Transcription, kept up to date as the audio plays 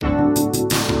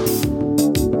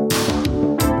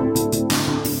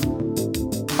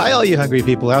Hi, all you hungry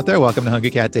people out there. Welcome to Hungry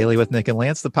Cat Daily with Nick and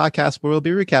Lance, the podcast where we'll be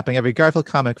recapping every Garfield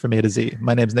comic from A to Z.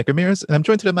 My name's Nick Ramirez, and I'm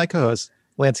joined today by my co-host,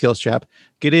 Lance Gilstrap.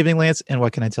 Good evening, Lance, and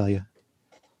what can I tell you?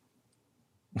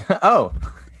 Oh,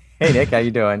 hey, Nick, how you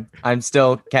doing? I'm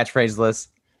still catchphraseless.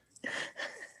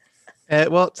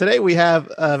 Well, today we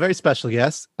have a very special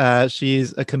guest.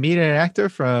 She's a comedian and actor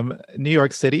from New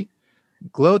York City.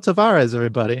 Glo Tavares,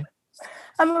 everybody.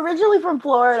 I'm originally from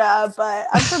Florida, but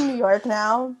I'm from New York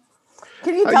now.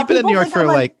 Can you tell you've been in New York for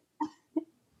like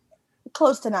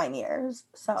close to 9 years.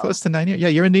 So close to 9 years. Yeah,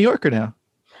 you're a New Yorker now.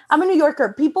 I'm a New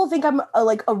Yorker. People think I'm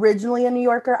like originally a New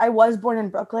Yorker. I was born in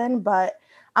Brooklyn, but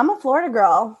I'm a Florida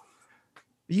girl.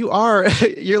 You are.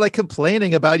 You're like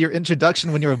complaining about your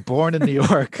introduction when you were born in New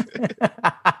York.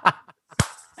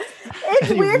 It's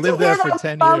weird to hear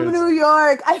that I'm from New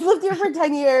York. I've lived here for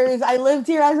 10 years. I lived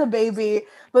here as a baby,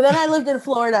 but then I lived in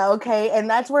Florida, okay? And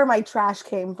that's where my trash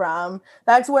came from.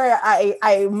 That's where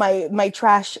my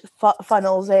trash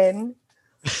funnels in.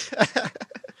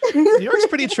 New York's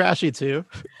pretty trashy too.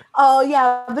 Oh,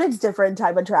 yeah, but it's different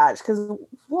type of trash because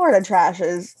Florida trash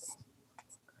is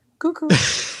cuckoo.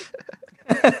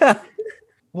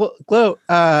 Well, Glo,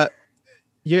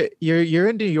 you're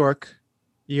in New York.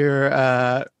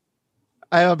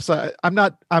 I'm sorry.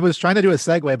 I was trying to do a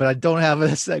segue, but I don't have a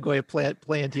segue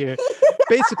planned here.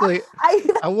 Basically,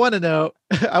 I want to know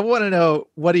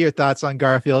what are your thoughts on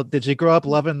Garfield? Did you grow up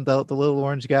loving the little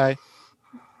orange guy?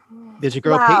 Did you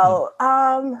grow up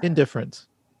hating? Indifferent.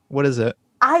 What is it?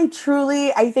 I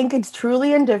think it's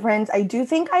truly indifferent. I do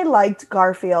think I liked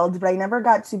Garfield, but I never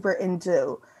got super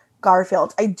into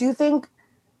Garfield. I do think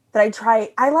that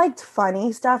I liked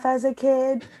funny stuff as a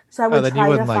kid. So I would then you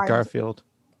wouldn't like Garfield.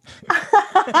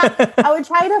 I would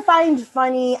try to find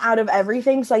funny out of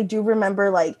everything. So I do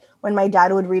remember like when my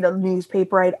dad would read a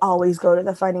newspaper, I'd always go to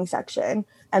the funny section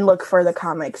and look for the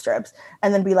comic strips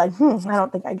and then be like, I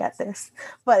don't think I get this,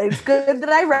 but it's good that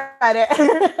I read it.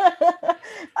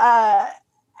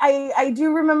 I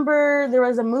do remember there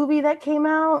was a movie that came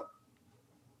out.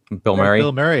 Bill Murray.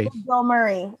 Bill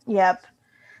Murray. Yep.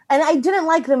 And I didn't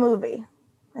like the movie.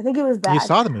 I think it was bad. You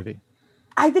saw the movie?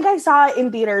 I think I saw it in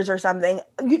theaters or something,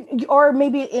 or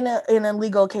maybe in a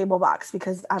legal cable box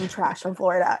because I'm trash from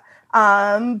Florida.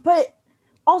 But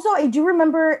also, I do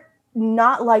remember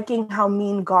not liking how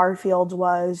mean Garfield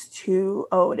was to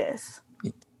Otis.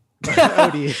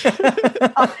 Odie.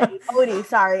 Odie,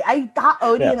 sorry. I thought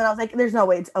Odie, and then I was like, there's no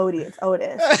way it's Odie, it's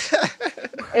Otis.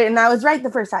 And I was right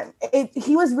the first time.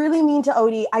 He was really mean to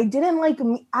Odie. I didn't like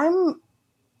I'm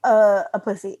a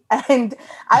pussy, and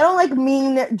I don't like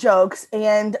mean jokes,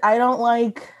 and I don't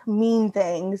like mean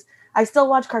things. I still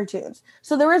watch cartoons.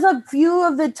 So there was a few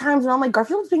of the times when I'm like,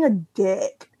 Garfield's being a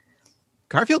dick.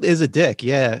 Garfield is a dick,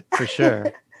 yeah, for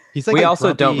sure. He's like we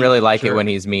also don't really like it when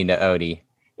he's mean to Odie.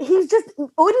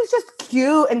 Odie's just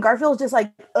cute, and Garfield's just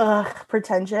like,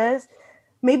 pretentious.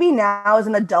 Maybe now as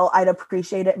an adult, I'd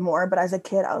appreciate it more, but as a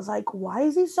kid, I was like, why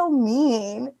is he so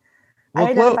mean? Well, I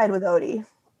identified with Odie.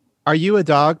 Are you a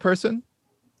dog person?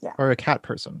 Yeah. Or a cat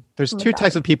person? There's two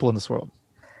types of people in this world.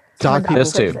 Dog people,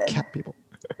 cat people.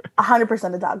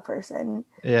 100% a dog person.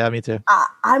 Yeah, me too.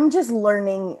 I'm just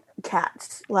learning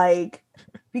cats, like,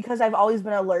 because I've always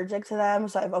been allergic to them,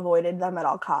 so I've avoided them at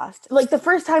all costs. Like, the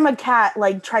first time a cat,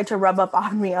 like, tried to rub up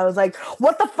on me, I was like,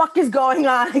 what the fuck is going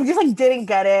on? I just, like, didn't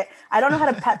get it. I don't know how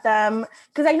to pet them.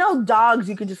 Because I know dogs,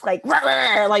 you could just, like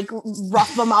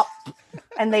rough them up,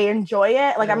 and they enjoy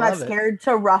it. Like, I'm not scared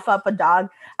to rough up a dog.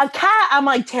 A cat, I'm,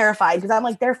 like, terrified, because I'm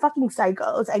like, they're fucking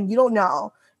psychos, and you don't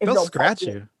know if they'll scratch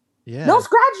you. Yeah. They'll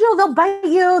scratch you, they'll bite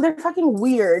you. They're fucking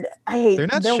weird. They're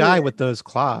not shy with those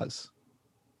claws.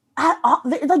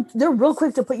 They're real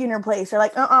quick to put you in your place. They're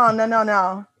like,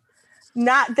 no.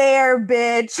 Not there,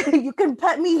 bitch. You can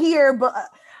pet me here, but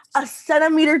a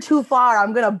centimeter too far,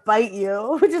 I'm going to bite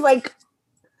you. Which is like,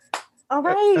 all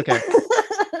right. Okay.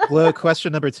 Glo,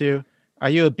 question number 2. Are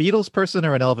you a Beatles person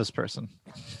or an Elvis person?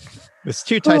 There's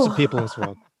two types of people in this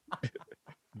world.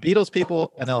 Beatles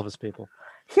people and Elvis people.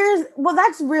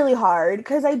 That's really hard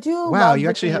because I do love the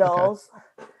Beatles.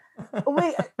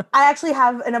 Wait, I actually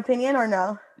have an opinion or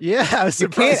no? Yeah, you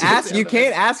can't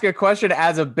ask a question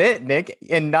as a bit, Nick,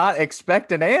 and not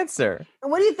expect an answer.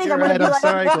 What do you think? You're I'm going to be like?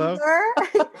 Sorry, Glo.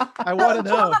 I want to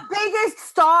know. The biggest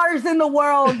stars in the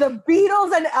world, the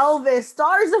Beatles and Elvis,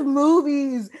 stars of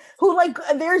movies, who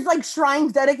there's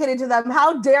shrines dedicated to them.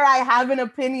 How dare I have an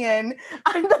opinion?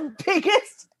 I'm the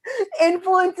biggest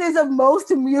influences of most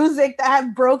music that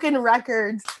have broken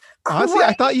records. Honestly,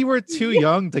 I thought you were too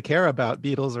young to care about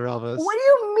Beatles or Elvis. What do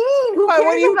you mean? What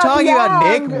are you talking about,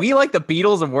 Nick? We like the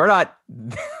Beatles and we're not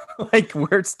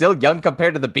we're still young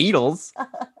compared to the Beatles.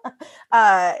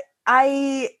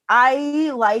 I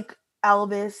like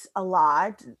Elvis a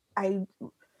lot. I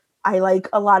like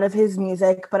a lot of his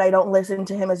music, but I don't listen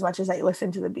to him as much as I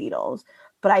listen to the Beatles.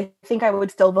 But I think I would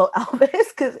still vote Elvis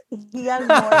because he has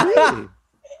more.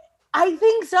 I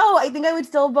think so. I think I would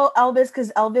still vote Elvis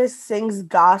because Elvis sings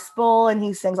gospel and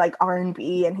he sings like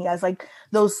R&B and he has like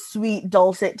those sweet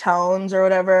dulcet tones or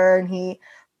whatever. And he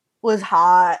was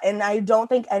hot. And I don't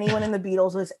think anyone in the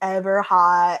Beatles was ever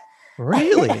hot.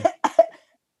 Really?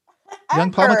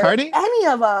 Young Paul McCartney? Any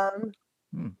of them.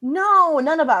 No,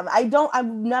 none of them.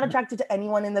 I'm not attracted to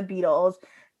anyone in the Beatles.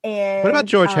 And what about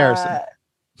George Harrison?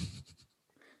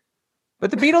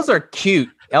 But the Beatles are cute.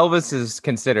 Elvis is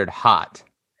considered hot.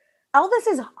 Elvis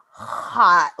is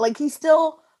hot. Like, he's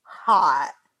still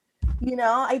hot. You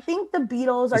know, I think the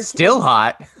Beatles are still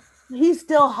hot. He's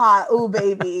still hot. Oh,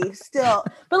 baby. Still.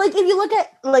 But like, if you look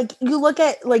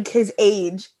at like his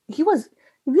age, if you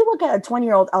look at a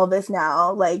 20-year-old Elvis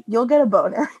now, like, you'll get a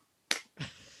boner.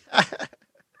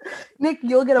 Nick,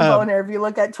 you'll get a boner if you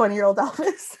look at 20-year-old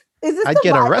Elvis. Is this I'd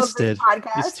get arrested.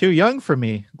 He's too young for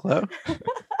me, Glow.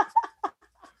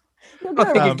 You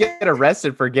could get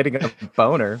arrested for getting a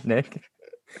boner, Nick.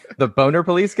 The boner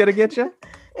police gonna get you?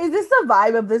 Is this the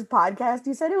vibe of this podcast?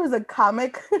 You said it was a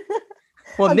comic.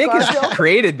 Well, Nick has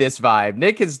created this vibe.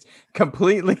 Nick has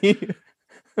completely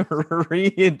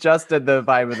readjusted the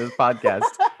vibe of this podcast.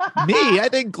 Me, I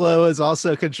think Glow has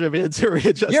also contributed to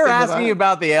readjusting. You're asking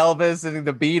about the Elvis and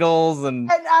the Beatles,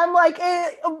 and I'm like,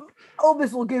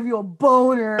 Elvis will give you a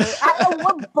boner.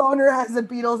 What boner has the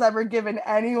Beatles ever given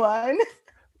anyone?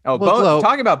 Oh, well,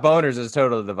 talking about boners is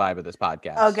totally the vibe of this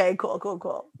podcast. Okay, cool.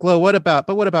 Glow, what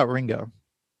about Ringo?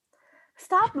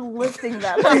 Stop listing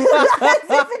them. As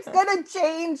if it's gonna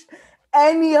change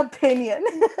any opinion.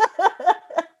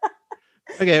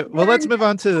 Okay, well, let's go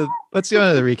on to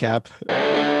the recap.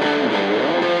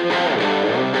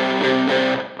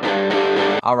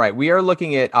 All right, we are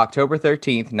looking at October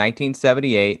 13th,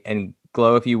 1978, and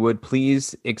Glow, if you would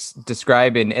please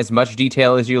describe in as much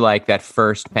detail as you like that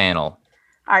first panel.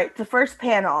 All right, the first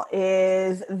panel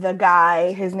is the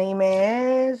guy. His name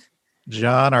is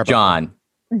John Arbuckle.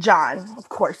 John. Of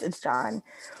course, it's John.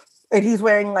 And he's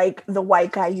wearing like the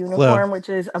white guy uniform, which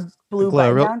is a blue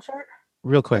button-down shirt.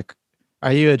 Real quick,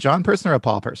 are you a John person or a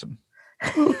Paul person?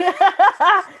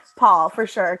 Paul, for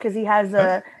sure, because he has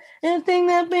a thing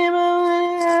that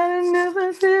people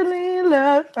never silly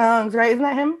love songs, right? Isn't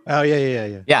that him? Oh,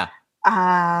 yeah. Yeah.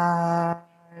 I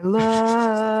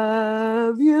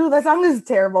love you. That song is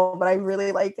terrible, but I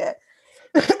really like it.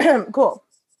 Cool.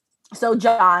 So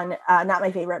John, not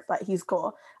my favorite, but he's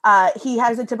cool. He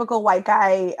has a typical white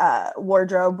guy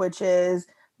wardrobe, which is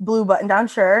blue button-down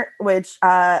shirt, which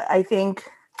I think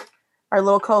our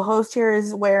little co-host here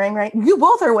is wearing, right? You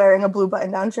both are wearing a blue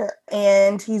button-down shirt.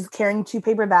 And he's carrying 2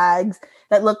 paper bags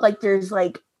that look like there's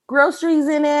like groceries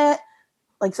in it,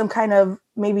 like some kind of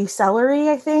maybe celery,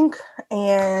 I think,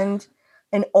 and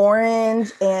an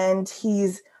orange. And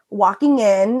he's walking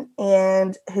in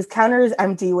and his counter is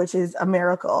empty, which is a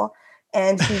miracle.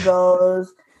 And he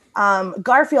goes,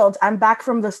 Garfield, I'm back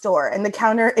from the store. And the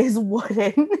counter is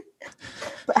wooden,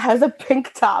 but has a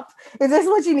pink top. Is this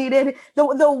what you needed?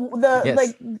 The yes.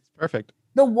 Like Perfect.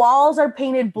 The walls are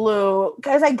painted blue.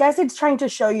 Guys, I guess it's trying to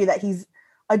show you that he's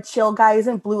a chill guy.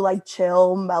 Isn't blue like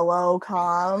chill, mellow,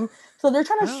 calm? So they're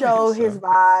trying to show his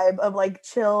vibe of like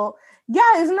chill.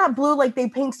 Yeah, isn't that blue? Like they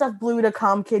paint stuff blue to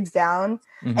calm kids down.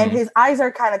 Mm-hmm. And his eyes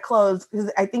are kind of closed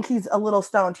because I think he's a little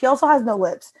stoned. He also has no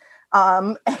lips.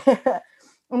 And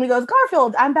he goes,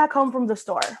 Garfield, I'm back home from the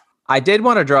store. I did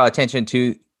want to draw attention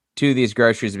to these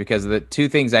groceries because of the 2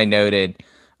 things I noted.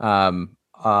 One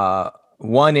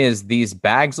is these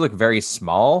bags look very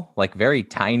small, like very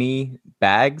tiny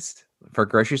bags for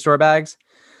grocery store bags.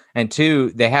 And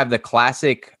 2, they have the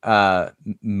classic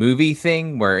movie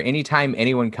thing where anytime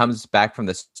anyone comes back from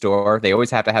the store, they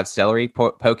always have to have celery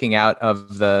poking out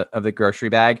of the grocery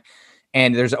bag.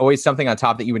 And there's always something on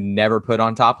top that you would never put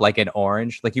on top, like an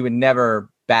orange. Like you would never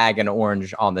bag an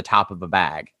orange on the top of a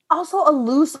bag. Also a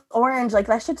loose orange, like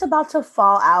that shit's about to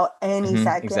fall out any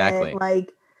second. Exactly.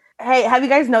 Like, hey, have you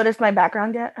guys noticed my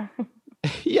background yet?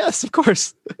 Yes, of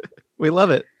course. We love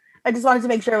it. I just wanted to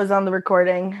make sure it was on the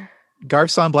recording.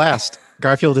 Garf's on blast.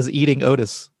 Garfield is eating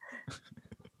Otis.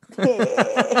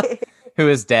 Who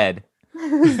is dead.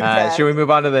 Should we move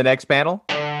on to the next panel?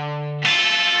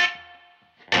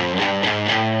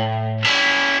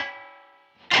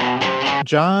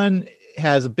 John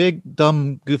has a big,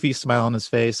 dumb, goofy smile on his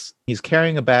face. He's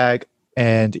carrying a bag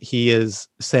and he is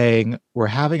saying, we're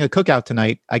having a cookout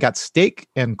tonight. I got steak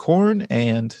and corn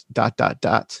and ... I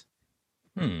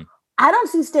I don't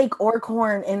see steak or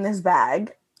corn in this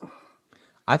bag.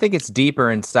 I think it's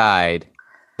deeper inside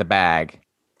the bag.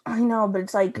 I know, but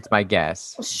it's like, It's my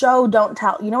guess. show, don't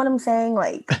tell. You know what I'm saying?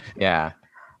 Like, Yeah.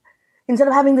 instead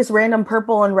of having this random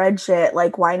purple and red shit,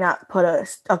 like, why not put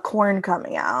a corn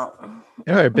coming out?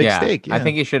 Or a big steak. Yeah. I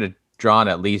think you should have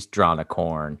at least drawn a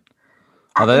corn.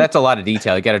 Although that's a lot of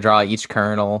detail. You got to draw each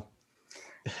kernel.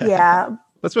 Yeah.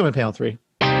 Let's move on to panel 3.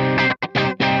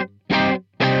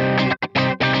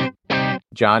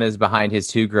 John is behind his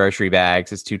 2 grocery bags,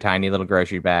 his 2 tiny little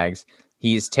grocery bags.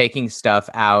 He's taking stuff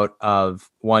out of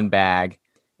one bag,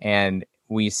 and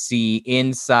we see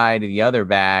inside the other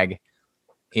bag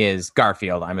is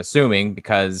Garfield, I'm assuming,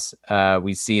 because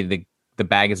we see the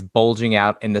bag is bulging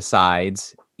out in the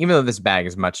sides, even though this bag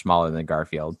is much smaller than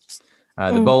Garfield.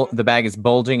 The bag is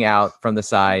bulging out from the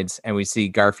sides, and we see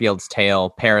Garfield's tail,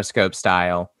 periscope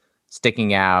style,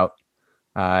 sticking out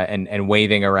and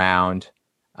waving around.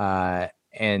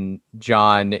 And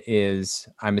John is,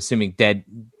 I'm assuming,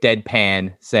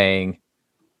 deadpan saying,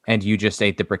 "And you just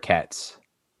ate the briquettes."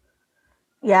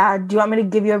 Yeah. Do you want me to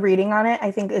give you a reading on it?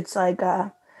 I think it's like,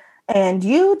 and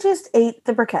you just ate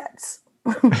the briquettes.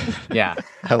 Yeah.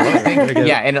 Hello. Very good.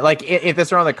 Yeah, and like if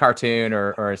this were on the cartoon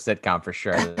or a sitcom, for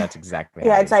sure, that's exactly.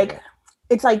 Yeah, how it's you see like,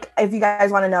 it's like, if you guys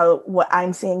want to know what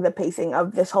I'm seeing, the pacing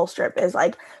of this whole strip is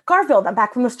like, Garfield, I'm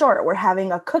back from the store. We're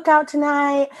having a cookout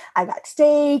tonight. I got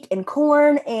steak and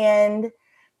corn, and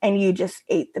you just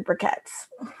ate the briquettes.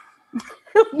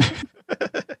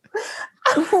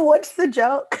 What's the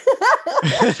joke?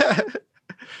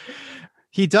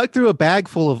 He dug through a bag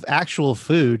full of actual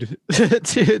food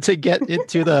to get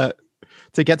into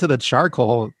to the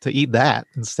charcoal to eat that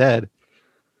instead.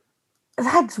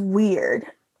 That's weird.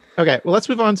 Okay, well, let's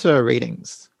move on to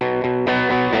ratings.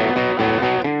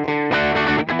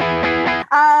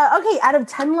 Okay, out of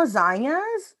 10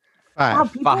 lasagnas,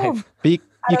 5. people- 5. You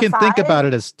Out can of think 5? about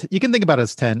it as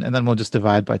 10, and then we'll just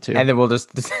divide by 2. And then we'll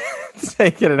just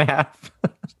take it in half.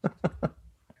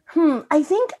 I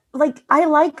think, like, I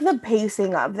like the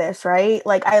pacing of this, right?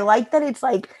 Like, I like that it's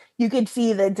like you could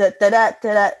see the da da da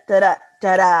da da da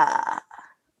da da.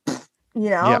 You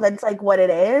know, Yeah. that's like what it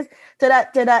is. Da da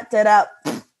da da da da.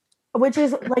 Which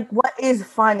is like what is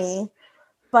funny,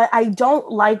 but I don't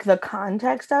like the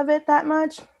context of it that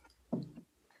much.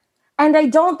 And I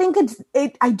don't think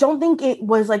I don't think it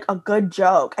was like a good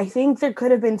joke. I think there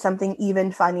could have been something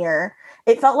even funnier.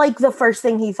 It felt like the first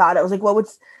thing he thought. It was like, what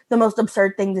was the most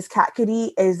absurd thing this cat could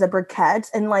eat is the briquettes,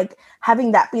 and like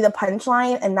having that be the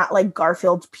punchline and not like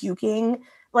Garfield's puking.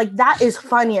 Like that is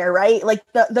funnier, right? Like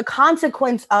the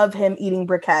consequence of him eating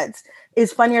briquettes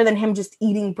is funnier than him just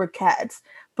eating briquettes.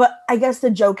 But I guess the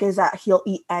joke is that he'll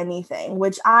eat anything,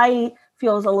 which I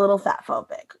feel is a little fat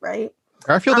phobic, right?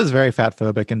 Garfield is very fat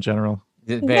phobic in general.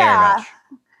 Very Yeah. much.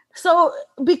 So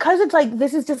because it's like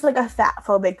this is just like a fat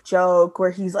phobic joke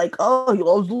where he's like, oh, he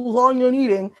loves lasagna and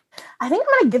eating. I think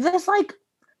I'm gonna give this like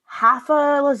half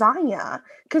a lasagna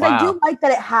because I do Wow. like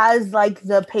that it has like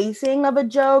the pacing of a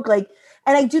joke, like,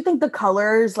 and I do think the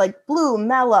colors like blue,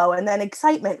 mellow, and then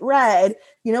excitement, red.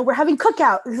 You know, we're having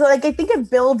cookout, so like I think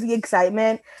it builds the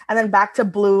excitement, and then back to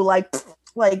blue, like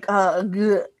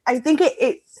I think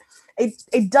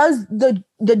it does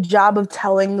the job of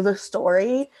telling the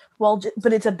story well,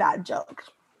 but it's a bad joke.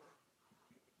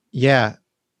 Yeah.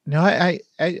 No, I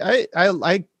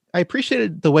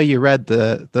appreciated the way you read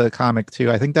the comic too.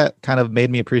 I think that kind of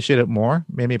made me appreciate it more.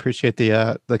 Made me appreciate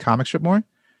the comic strip more.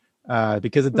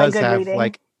 Because it does have reading.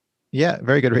 like, yeah,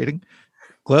 very good reading.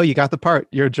 Glow, you got the part.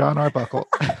 You're John Arbuckle.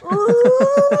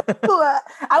 Ooh,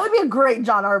 I would be a great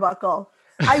John Arbuckle.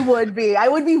 I would be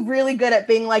really good at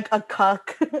being like a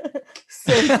cuck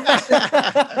simp.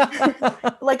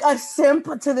 Like a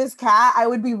simp to this cat. I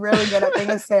would be really good at being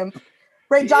a simp.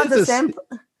 Right, John's a simp.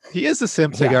 He is a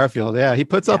simp to Yeah. Garfield. Yeah, he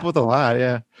puts up Yeah. with a lot.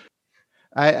 Yeah,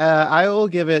 I will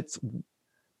give it.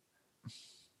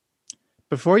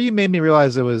 Before you made me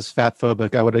realize it was fat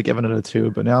phobic, I would have given it a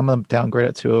 2, but now I'm gonna downgrade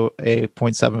it to a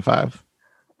 0.75.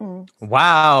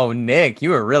 Wow, Nick, you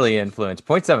were really influenced.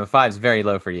 0.75 is very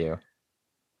low for you.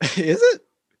 Is it?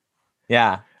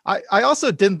 Yeah. I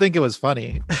also didn't think it was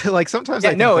funny. Like sometimes I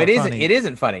Yeah, think no, they're it isn't. funny. It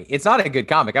isn't funny. It's not a good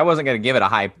comic. I wasn't going to give it a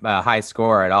high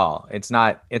score at all. It's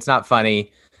not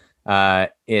funny.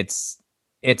 It's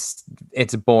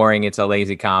boring. It's a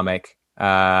lazy comic.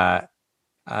 I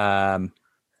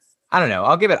don't know.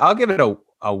 I'll give it a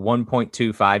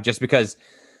 1.25 just because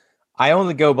I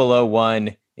only go below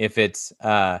 1 if it's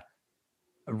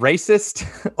racist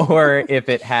or if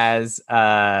it has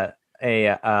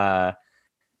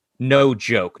no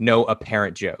joke, no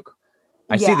apparent joke.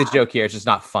 I see the Yeah. joke here. It's just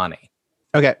not funny.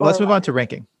 Okay, well, let's Or move on to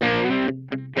ranking.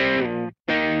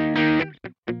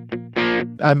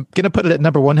 I'm gonna put it at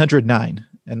number 109,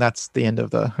 and that's the end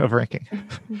of ranking.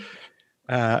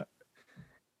 I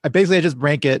just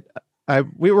rank it.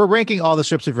 We were ranking all the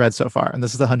strips we've read so far, and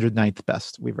this is the 109th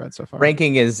best we've read so far.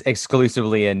 Ranking is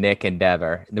exclusively a Nick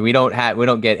endeavor. We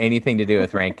don't get anything to do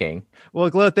with ranking. Well,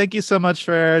 Glow, thank you so much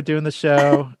for doing the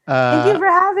show. Thank you for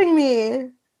having me.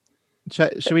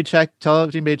 Should we tell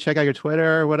everybody to check out your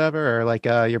Twitter or whatever, or like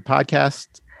your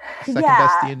podcast? Second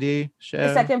Best D&D show.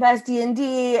 The Second Best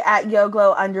D&D at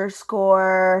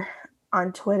YoGlow_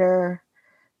 on Twitter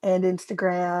and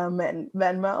Instagram and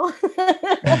Venmo.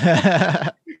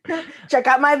 Check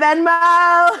out my Venmo.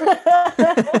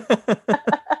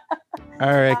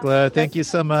 All right, Glow. Thank you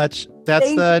so much.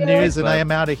 That's the news, and I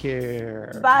am out of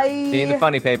here. Bye. See you in the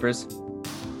funny papers.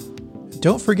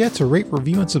 Don't forget to rate,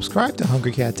 review, and subscribe to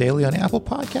Hungry Cat Daily on Apple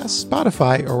Podcasts,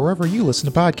 Spotify, or wherever you listen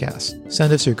to podcasts.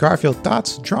 Send us your Garfield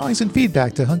thoughts, drawings, and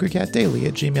feedback to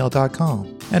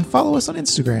hungrycatdaily@gmail.com. And follow us on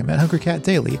Instagram at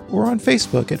hungrycatdaily or on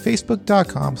Facebook at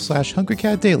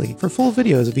facebook.com/hungrycatdaily for full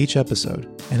videos of each episode.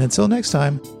 And until next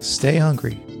time, stay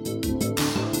hungry.